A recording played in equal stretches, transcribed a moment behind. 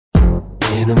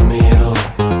in the middle,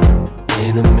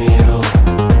 in the middle,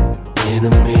 in the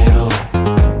middle,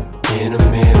 in the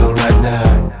middle right now,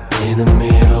 in the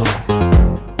middle,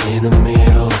 in the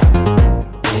middle,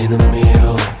 in the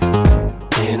middle,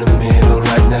 in the middle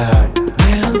right now.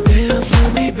 Dance, dance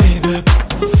with me, baby.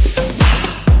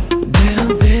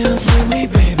 Dance, dance with me,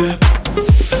 baby.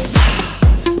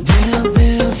 Dance,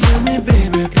 dance with me,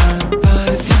 baby. Got a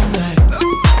party tonight.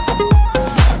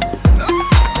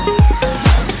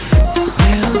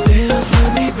 Dance, dance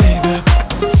with me, baby.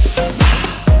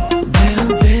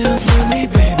 Dance, dance with me,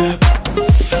 baby.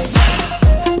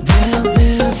 Dance,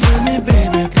 dance with me,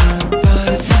 baby. Got a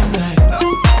party tonight.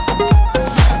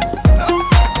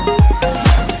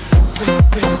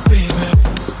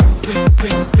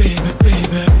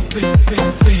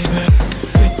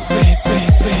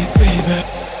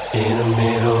 In the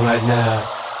middle right now,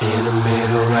 in the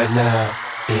middle right now,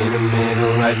 in the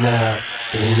middle right now,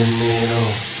 in the middle,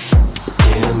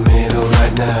 in the middle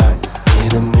right now, in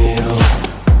the middle,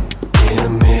 in the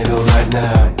middle right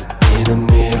now, in the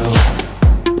middle,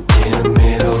 in the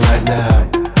middle right now,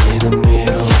 in the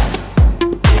middle,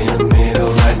 in the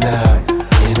middle right now,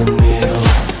 in the middle.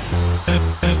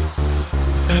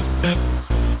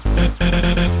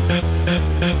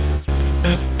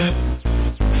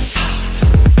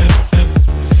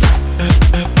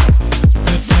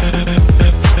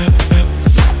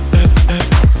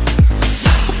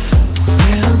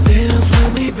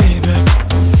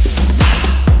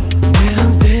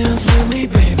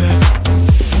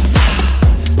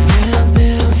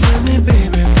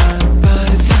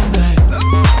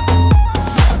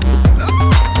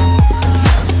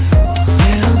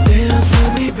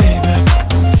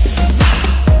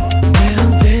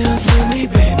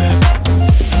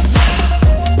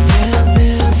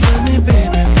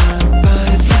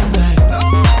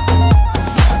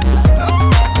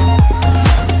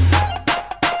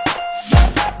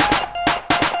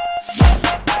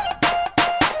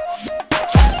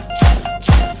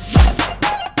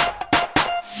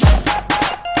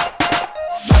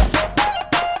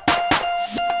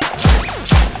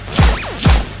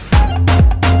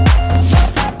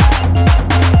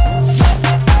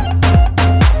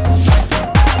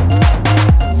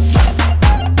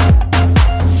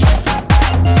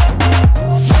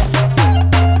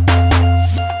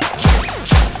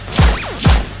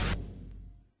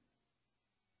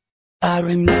 I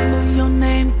remember your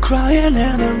name crying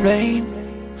in the rain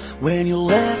when you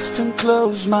left and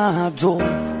closed my door.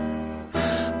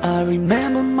 I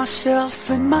remember myself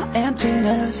in my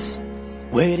emptiness,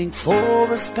 waiting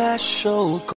for a special call.